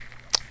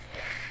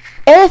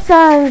Air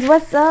signs,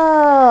 what's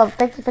up?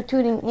 Thank you for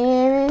tuning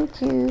in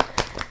to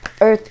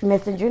Earth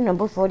Messenger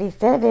number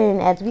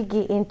 47 as we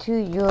get into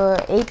your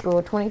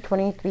April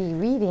 2023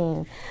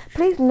 reading.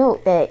 Please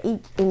note that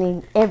each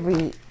and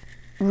every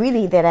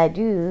reading that I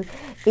do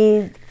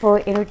is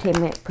for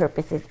entertainment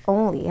purposes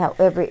only.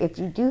 However, if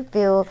you do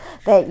feel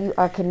that you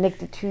are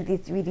connected to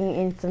this reading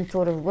in some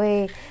sort of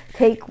way,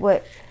 take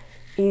what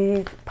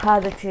is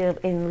positive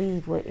and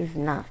leave what is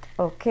not.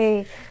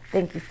 Okay?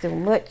 Thank you so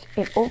much.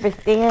 And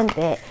understand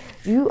that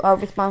you are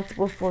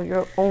responsible for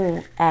your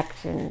own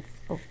actions.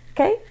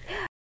 Okay?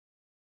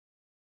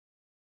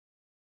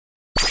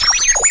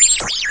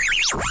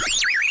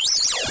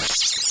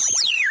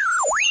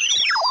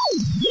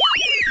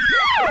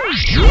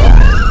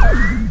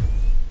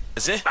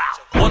 Is it?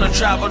 Wanna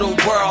travel the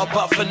world,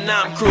 but for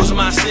now I'm cruising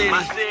my city.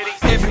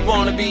 If you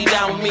wanna be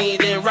down with me,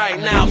 then right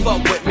now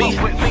fuck with me.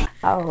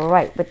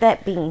 Alright, with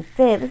that being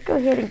said, let's go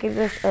ahead and give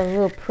us a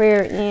little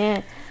prayer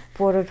in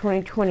for the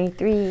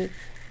 2023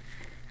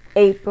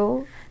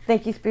 April.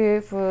 Thank you,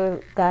 Spirit, for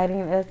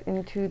guiding us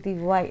into the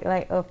white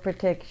light of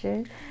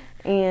protection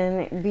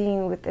and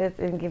being with us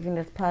and giving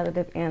us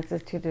positive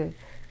answers to the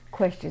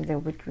questions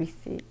in which we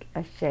seek.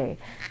 Ashe.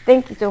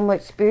 Thank you so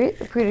much, Spirit.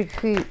 Pretty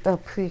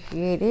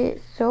appreciate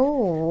it.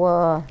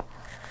 So,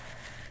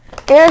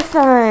 air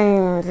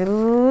signs,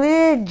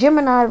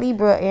 Gemini,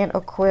 Libra, and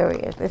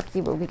Aquarius. Let's see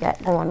what we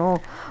got going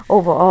on.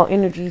 Overall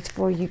energies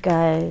for you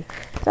guys.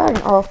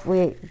 Starting off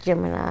with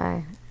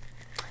Gemini.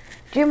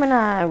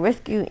 Gemini,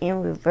 rescue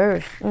in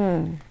reverse.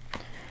 Do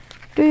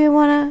you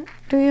wanna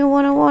rescue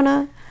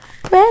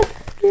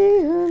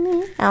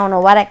me? I don't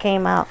know why that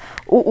came out.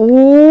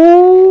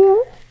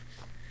 Ooh.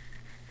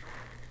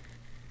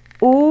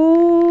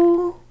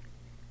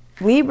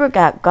 Libra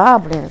got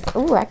goblins.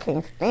 Ooh, I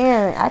can't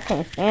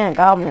stand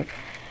goblins.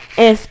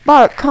 And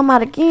Spark come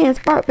out again.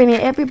 Spark been in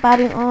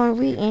everybody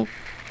reading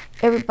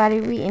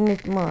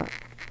this month.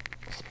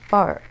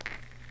 Spark.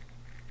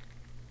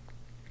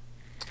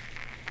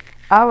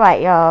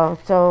 Alright, y'all.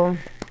 So,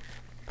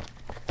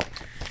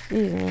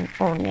 excuse me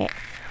on that.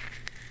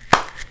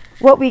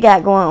 What we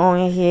got going on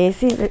in here? It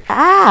seems that,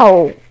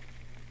 ow!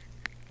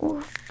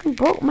 Ooh, I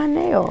broke my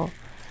nail.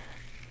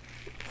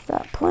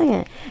 Stop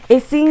playing.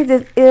 It seems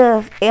as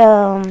if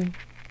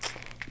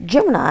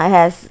Gemini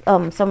has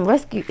some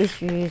rescue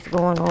issues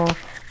going on.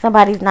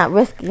 Somebody's not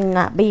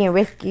being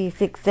rescued.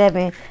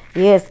 6-7.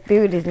 Yeah,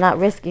 Spirit is not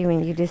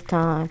rescuing you this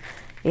time.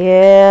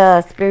 Yeah,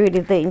 Spirit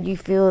is letting you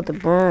feel the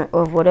burn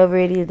of whatever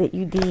it is that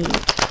you did.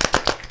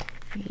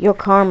 Your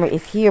karma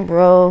is here,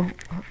 bro.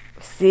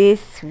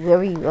 Sis,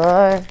 wherever you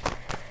are.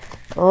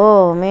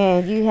 Oh,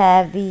 man, you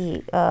have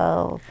the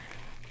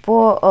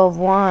Four of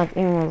Wands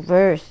in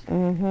reverse.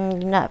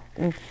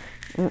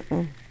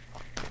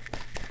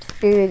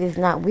 Spirit is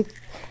not with.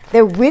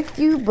 They're with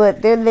you,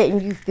 but they're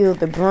letting you feel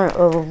the brunt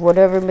of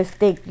whatever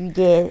mistake you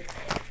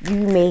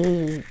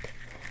made.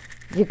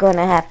 You're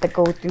gonna have to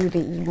go through the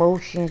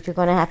emotions. You're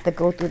gonna have to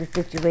go through the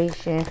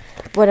situation.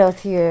 What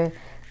else here?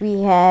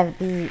 We have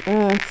the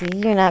see.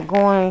 You're not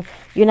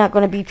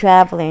gonna be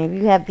traveling.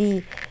 You have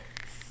the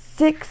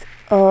Six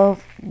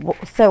of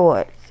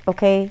Swords.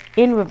 Okay,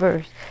 in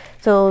reverse.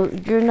 So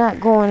you're not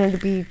going to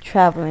be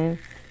traveling.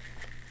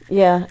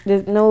 Yeah,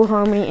 there's no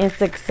harmony and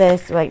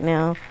success right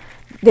now.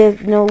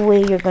 There's no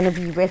way you're going to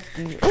be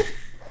rescued.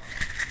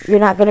 You're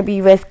not going to be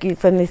rescued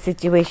from this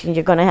situation.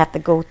 You're going to have to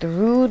go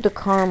through the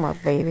karma,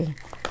 baby.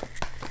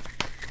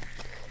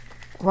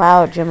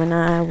 Wow,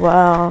 Gemini.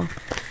 Wow.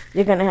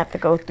 You're going to have to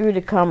go through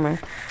the karma.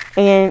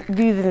 And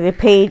using the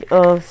Page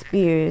of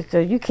Spears. So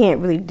you can't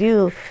really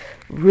do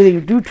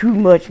too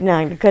much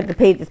now because the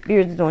Page of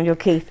Spears is on your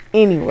case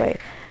anyway.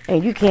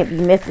 And you can't be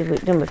messing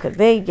with them because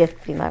they just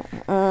be like,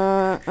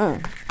 yeah.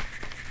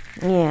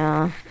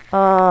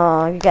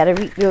 Oh, you gotta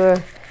reap your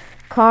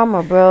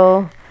karma,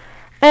 bro.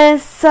 And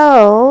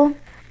so,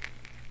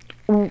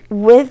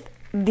 with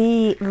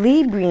the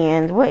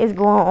Librians, what is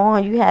going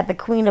on? You have the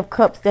Queen of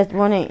Cups that's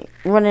running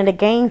the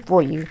game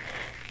for you.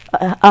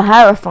 A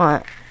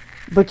Hierophant.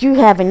 But you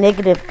having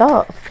negative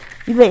thoughts.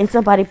 You letting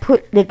somebody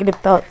put negative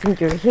thoughts in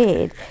your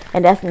head.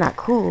 And that's not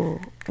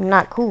cool.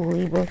 Not cool,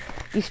 Libra.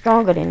 You're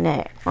stronger than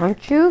that,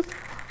 aren't you?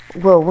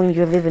 Well, when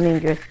you're living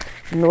in your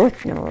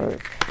North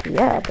Node,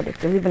 yeah, but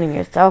if you're living in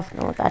your South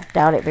Node, I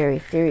doubt it very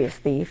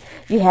seriously.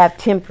 You have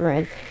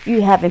temperance.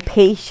 You having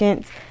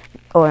patience,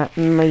 or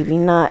maybe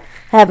not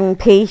having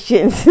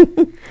patience.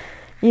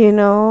 You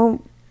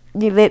know,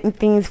 you're letting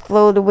things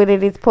flow the way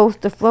that it's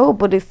supposed to flow,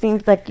 but it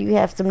seems like you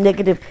have some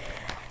negative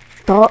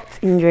thoughts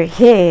in your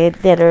head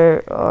that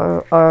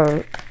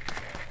are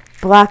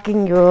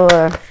blocking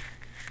your.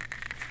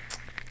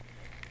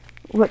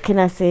 What can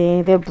I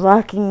say? They're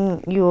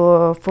blocking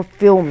your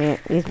fulfillment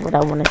is what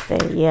I want to say,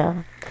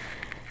 yeah.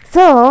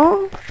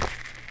 So,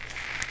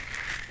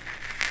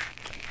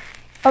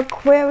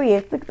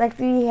 Aquarius, looks like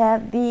we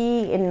have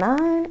the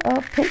Nine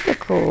of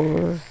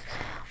Pentacles.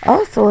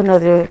 Also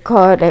another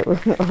card that was,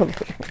 oh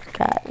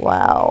God,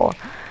 wow.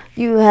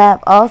 You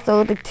have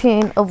also the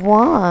Ten of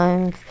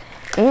Wands.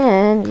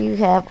 And you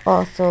have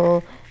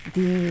also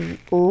the,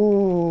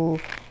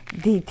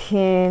 the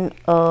Ten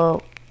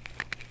of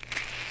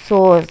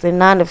Swords, the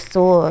Nine of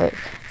Swords.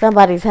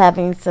 Somebody's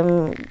having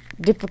some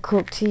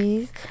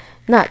difficulties,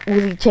 not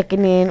really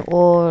checking in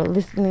or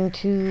listening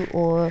to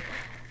or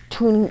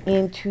tuning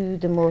into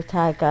the Most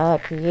High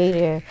God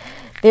Creator.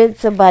 There's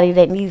somebody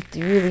that needs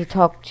to really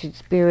talk to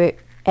Spirit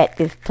at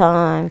this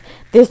time.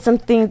 There's some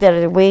things that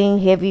are weighing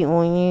heavy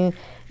on you,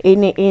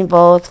 and it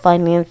involves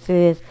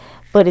finances,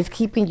 but it's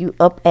keeping you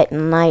up at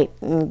night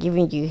and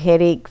giving you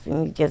headaches,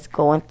 and you're just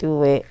going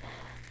through it.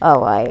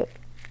 Alright.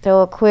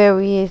 So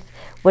Aquarius,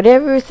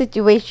 whatever your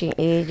situation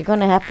is, you're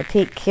gonna have to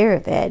take care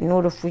of that in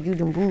order for you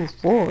to move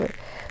forward.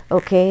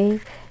 Okay?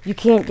 You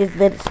can't just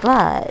let it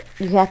slide.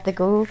 You have to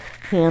go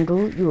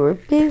handle your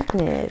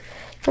business.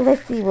 So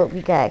let's see what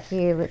we got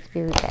here. Let's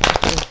see what we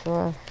got here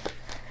for us.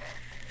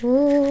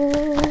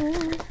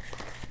 Ooh.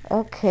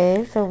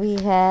 Okay, so we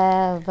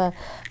have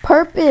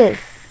purpose.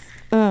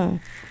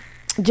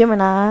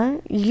 Gemini,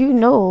 you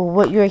know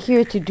what you're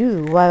here to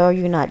do. Why are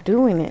you not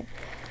doing it?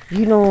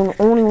 You know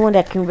the only one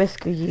that can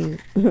rescue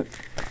you.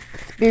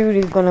 Spirit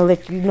is going to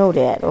let you know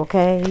that,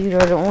 okay? You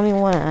are the only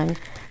one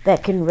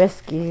that can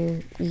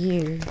rescue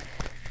you.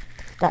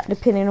 Stop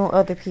depending on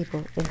other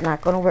people. It's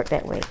not going to work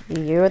that way.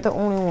 You're the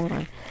only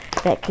one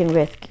that can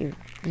rescue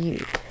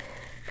you.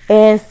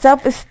 And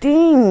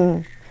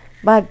self-esteem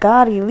by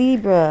Goddess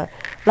Libra.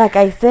 Like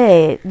I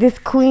said, this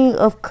Queen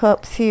of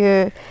Cups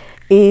here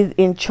is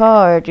in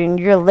charge and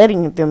you're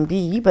letting them be.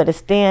 You better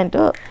stand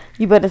up.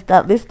 You better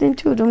stop listening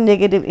to them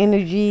negative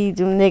energies,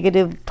 them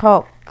negative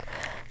talk,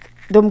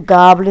 them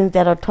goblins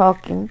that are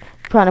talking,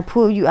 trying to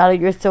pull you out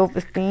of your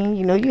self-esteem.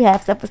 You know you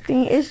have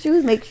self-esteem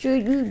issues. Make sure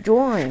you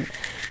join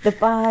the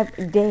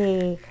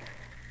 5-day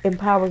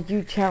Empower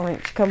You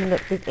Challenge coming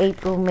up this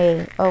April,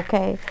 May.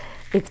 Okay?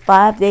 It's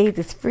 5 days.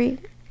 It's free.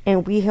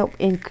 And we help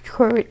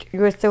encourage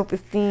your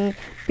self-esteem,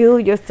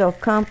 build your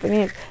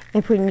self-confidence,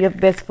 and putting your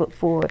best foot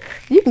forward.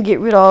 You can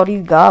get rid of all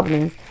these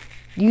goblins.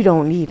 You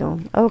don't need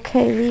them.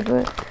 Okay,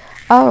 Libra?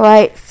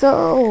 Alright,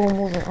 so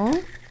moving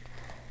on.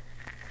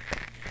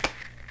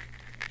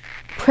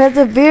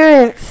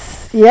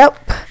 Perseverance.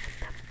 Yep.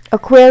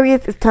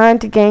 Aquarius, it's time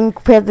to gain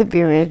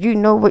perseverance. You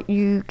know what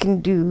you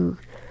can do.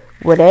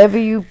 Whatever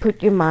you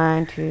put your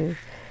mind to.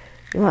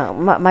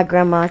 My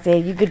grandma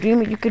said, you could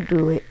dream it, you could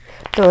do it.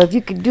 So if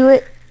you could do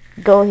it,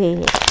 go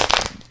ahead.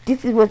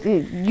 This is what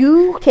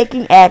you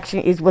taking action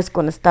is what's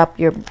going to stop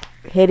your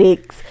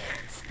headaches,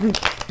 sleep,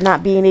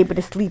 not being able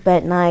to sleep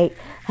at night,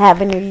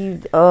 having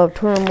these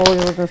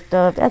turmoils and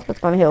stuff. That's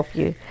what's going to help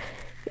you.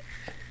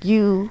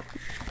 You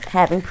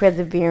having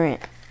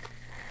perseverance.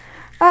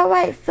 All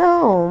right,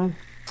 so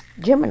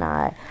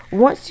Gemini,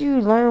 once you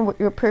learn what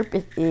your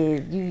purpose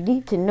is, you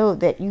need to know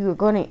that you are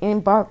going to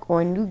embark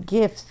on new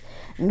gifts,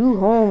 new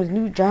homes,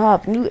 new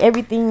jobs, new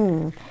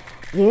everything.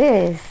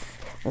 Yes.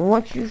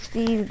 Once you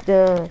see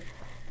the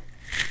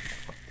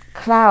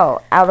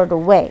cloud out of the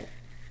way,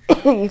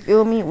 you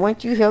feel me?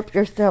 Once you help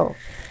yourself,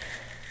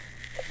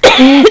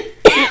 you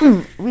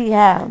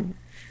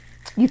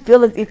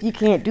feel as if you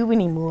can't do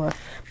anymore,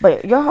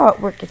 but your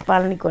hard work is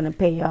finally going to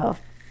pay off.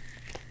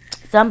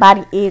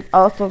 Somebody is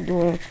also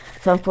doing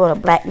some sort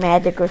of black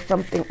magic or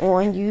something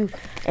on you,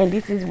 and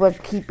this is what's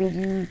keeping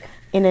you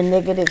in a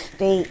negative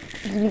state.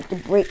 You need to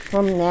break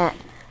from that,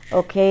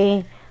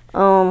 okay?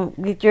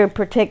 Get your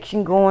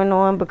protection going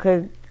on,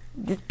 because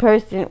this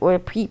person or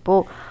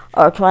people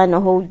are trying to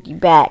hold you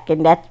back,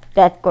 and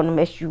that's going to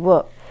mess you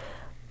up.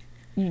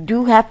 You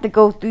do have to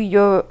go through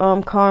your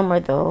karma,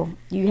 though.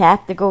 You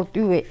have to go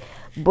through it,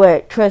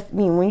 but trust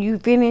me, when you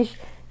finish,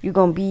 you're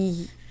going to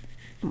be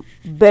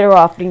better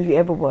off than you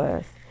ever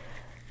was.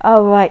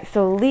 Alright,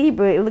 so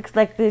Libra, it looks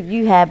like that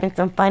you having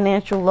some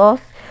financial loss,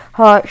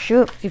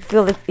 hardships. You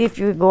feel as if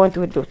you're going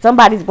through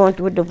somebody's going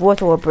through a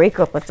divorce or a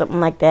breakup or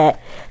something like that.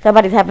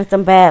 Somebody's having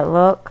some bad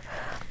luck.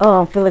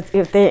 Feel as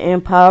if they're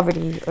in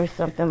poverty or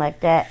something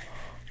like that.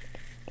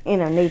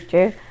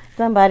 Nature.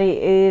 Somebody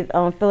is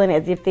feeling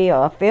as if they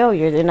are a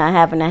failure. They're not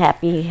having a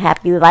happy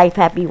life,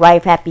 happy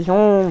wife, happy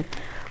home.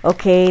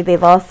 Okay, they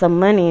lost some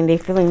money and they're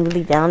feeling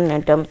really down in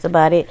their dumps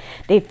about it.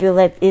 They feel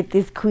like if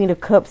this Queen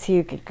of Cups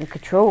here can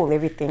control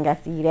everything. I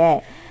see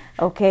that.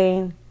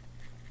 Okay.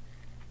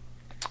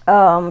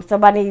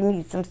 Somebody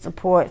needs some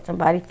support.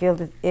 Somebody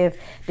feels as if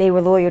they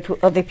were loyal to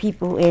other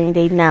people and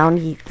they now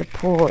need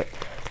support.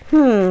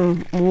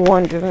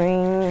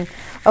 Wondering.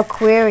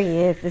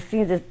 Aquarius, it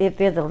seems as if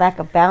there's a lack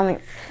of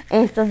balance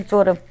and some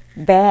sort of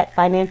bad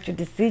financial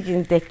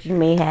decisions that you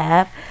may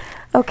have.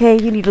 Okay,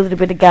 you need a little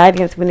bit of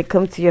guidance when it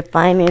comes to your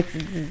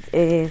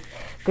finances,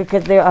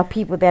 because there are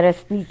people that are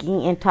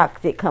sneaky and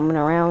toxic coming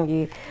around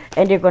you,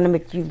 and they're going to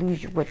make you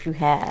lose what you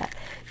have.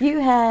 You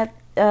have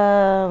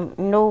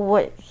know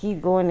what he's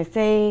going to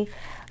say,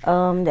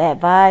 the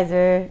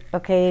advisor.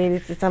 Okay,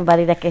 this is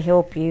somebody that can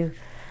help you.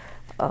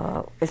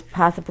 It's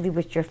possibly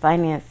with your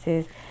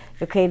finances.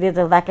 Okay, there's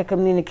a lack of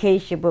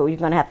communication, but you're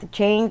going to have to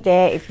change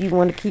that if you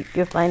want to keep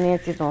your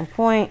finances on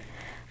point.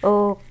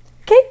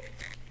 Okay,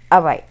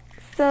 all right.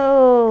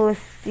 So, let's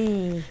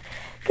see.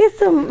 Get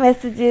some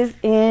messages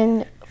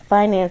in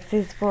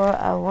finances for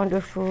our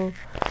wonderful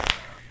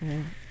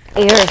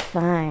Air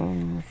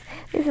signs.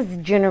 This is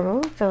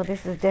general, so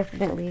this is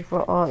definitely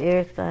for all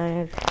air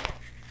signs.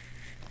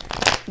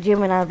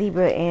 Gemini,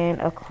 Libra,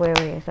 and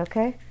Aquarius,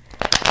 okay?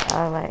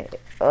 Alright.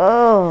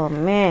 Oh,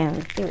 man.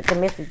 Let's see what the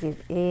messages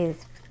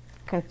is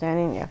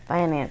concerning your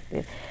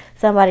finances.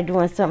 Somebody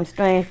doing something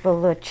strange for a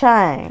little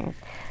change.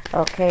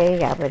 Okay,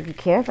 y'all better be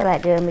careful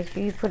out there. Make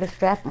sure you put a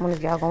strap on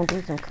if y'all gonna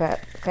do some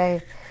crap,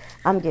 okay?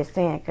 I'm just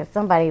saying, because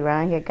somebody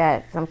around here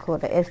got some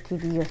called the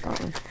STD or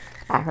something,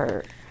 I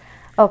heard.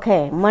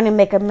 Okay, money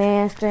make a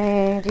man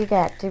strange. You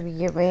got to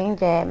rearrange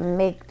that,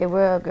 make the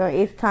world go.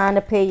 It's time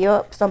to pay you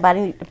up.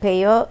 Somebody needs to pay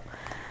you up.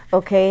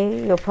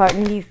 Okay, your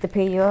partner needs to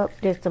pay you up.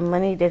 There's some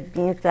money that's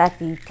being I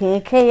see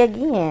 10K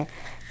again.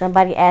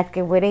 Somebody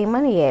asking where they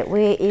money at.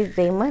 Where is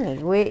their money?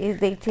 Where is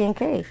their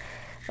 10K?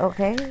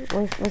 Okay,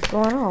 what's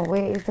going on?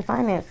 Where is the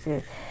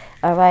finances?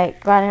 All right,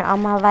 grinding all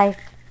my life.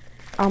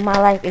 All my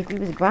life, if you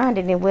was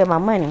grinding, then where my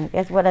money?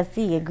 That's what I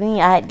see. A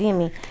green-eyed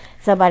Demi.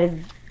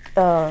 Somebody's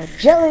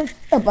jealous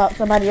about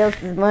somebody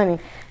else's money.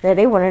 That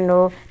they want to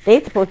know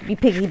they supposed to be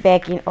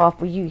piggybacking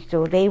off of you,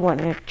 so they want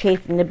to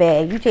chasing the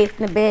bag. You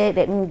chasing the bag,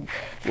 that means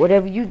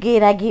whatever you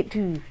get, I get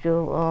too.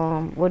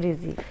 So what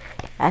is it?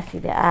 I see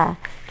the eye.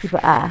 Keep an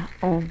eye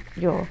on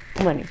your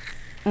money.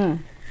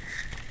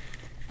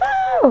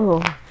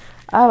 Oh,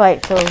 all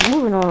right. So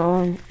moving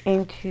on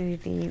into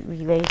the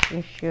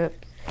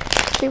relationships.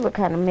 See what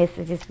kind of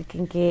messages we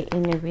can get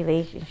in the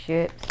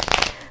relationships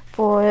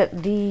for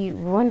the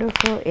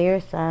wonderful air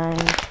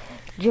signs,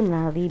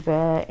 Gemini,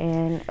 Libra,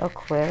 and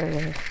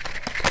Aquarius.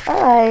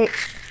 Alright.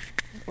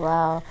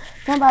 Wow.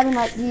 Somebody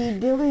might be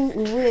dealing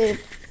with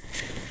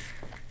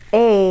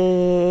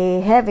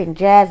having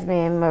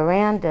Jasmine,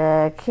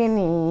 Miranda,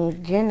 Kenny,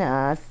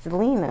 Jenna,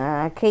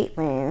 Selena,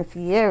 Caitlin,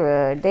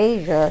 Sierra,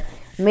 Deja,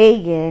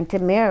 Megan,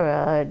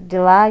 Tamara,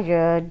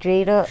 Delijah,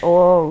 Jada,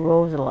 or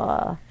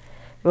Rosalind.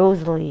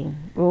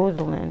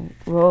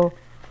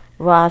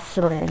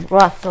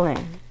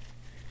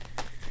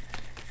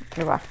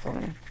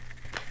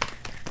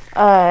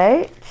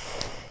 Alright.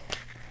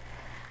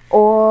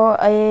 Or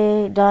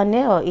a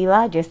Donnell,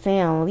 Elijah,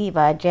 Sam,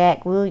 Levi,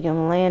 Jack,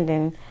 William,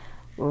 Landon,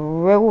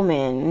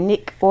 Roman,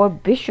 Nick, or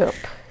Bishop.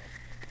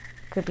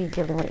 Could be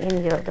dealing with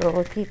any of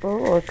those people,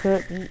 or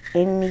could be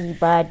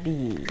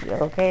anybody,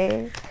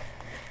 okay?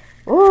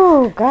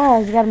 Ooh,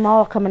 guys, you got them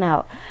all coming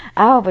out.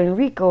 Alvin,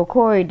 Rico,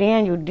 Corey,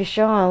 Daniel,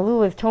 Deshaun,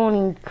 Lewis,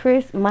 Tony,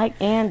 Chris, Mike,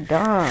 and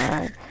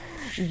Don.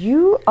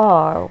 You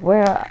are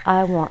where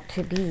I want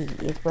to be,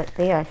 is what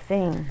they are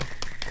saying.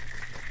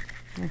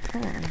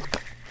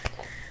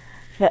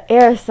 The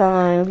air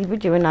sign, Libra,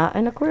 Gemini,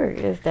 and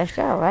Aquarius. That's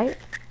y'all, right?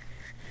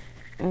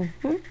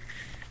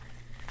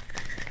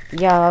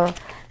 Y'all,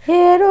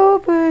 head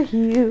over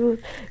heels.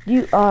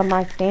 You are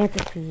my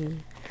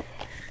fantasy.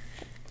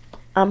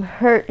 I'm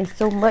hurting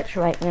so much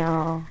right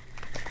now.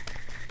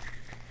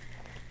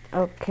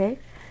 Okay.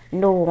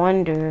 No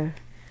wonder.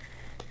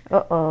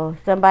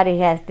 Somebody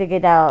has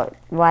figured out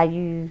why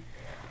you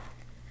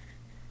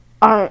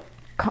aren't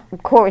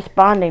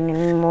corresponding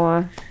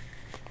anymore.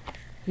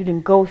 You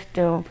didn't ghost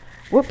them.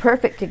 We're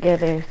perfect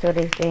together, so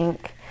they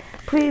think.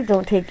 Please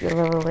don't take your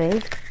love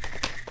away.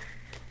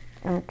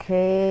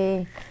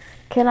 Okay.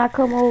 Can I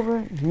come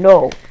over?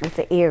 No. It's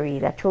an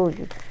Aries. I told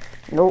you.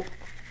 Nope.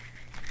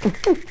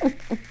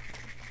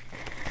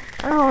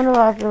 I don't know.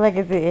 I feel like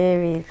it's an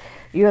Aries.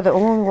 You're the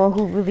only one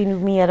who really knew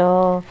me at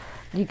all.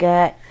 You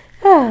got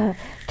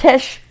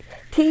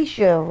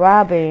Tisha,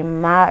 Robin,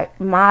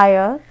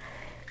 Maya,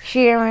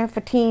 Sharon,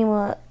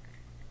 Fatima,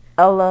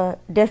 Ella,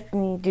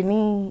 Destiny,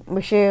 Janine,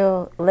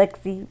 Michelle,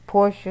 Lexi,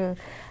 Portia,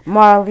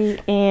 Marley,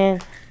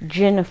 and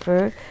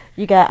Jennifer.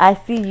 You got I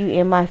See You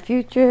in My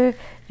Future.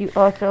 You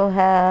also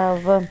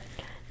have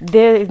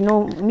There Is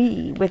No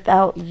Me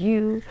Without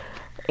You.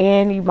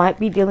 And you might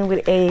be dealing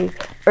with a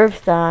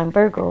earth sign,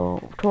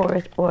 Virgo,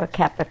 Taurus, or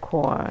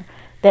Capricorn,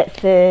 that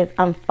says,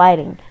 I'm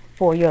fighting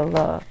for your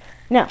love.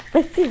 Now,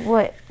 let's see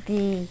what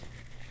the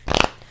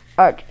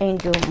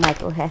Archangel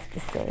Michael has to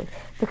say.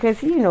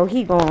 Because, you know,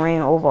 he gonna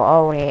reign over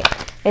all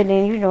that. And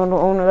then, you know, the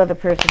only other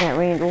person that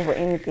reigns over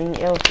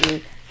anything else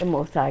is the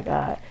Most High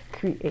God,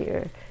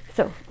 Creator.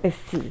 So, let's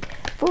see.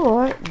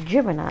 For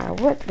Gemini,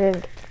 what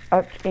does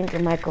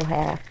Archangel Michael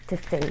have to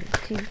say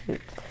to you?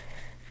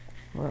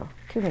 Well,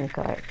 too many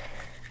cards.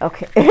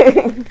 Okay.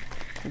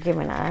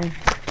 Gemini.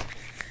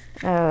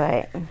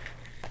 Alright.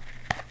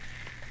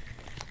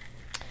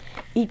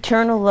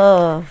 Eternal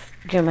love,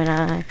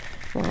 Gemini.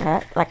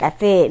 Like I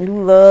said,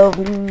 new love,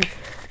 new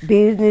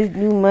business,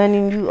 new money,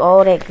 new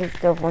all that good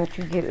stuff. Once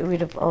you get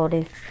rid of all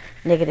this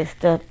negative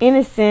stuff.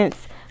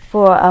 Innocence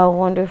for our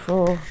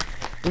wonderful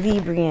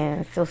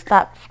Librians. So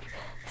stop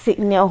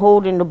sitting there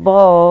holding the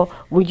ball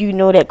when you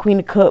know that Queen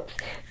of Cups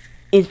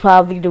is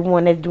probably the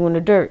one that's doing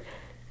the dirt.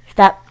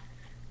 Stop,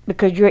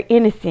 because you're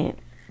innocent.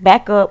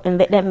 Back up and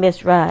let that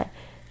mess ride.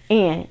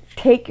 And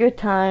take your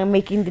time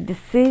making the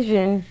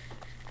decision,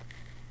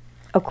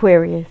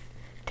 Aquarius.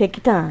 Take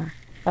your time.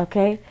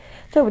 Okay?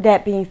 So with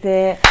that being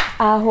said,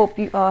 I hope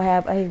you all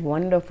have a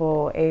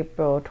wonderful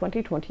April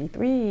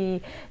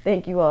 2023.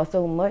 Thank you all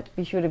so much.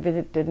 Be sure to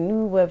visit the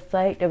new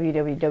website,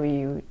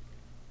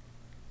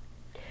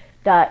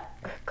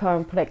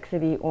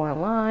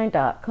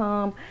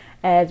 www.complexityonline.com,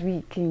 as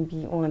we can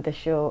be on the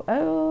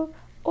show.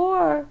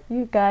 Or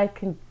you guys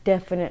can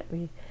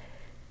definitely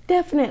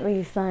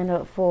sign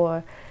up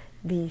for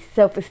the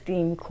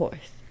self-esteem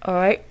course. All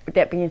right. With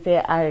that being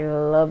said, I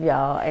love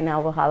y'all, and I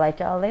will highlight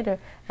y'all later.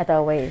 As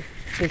always,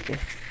 deuces.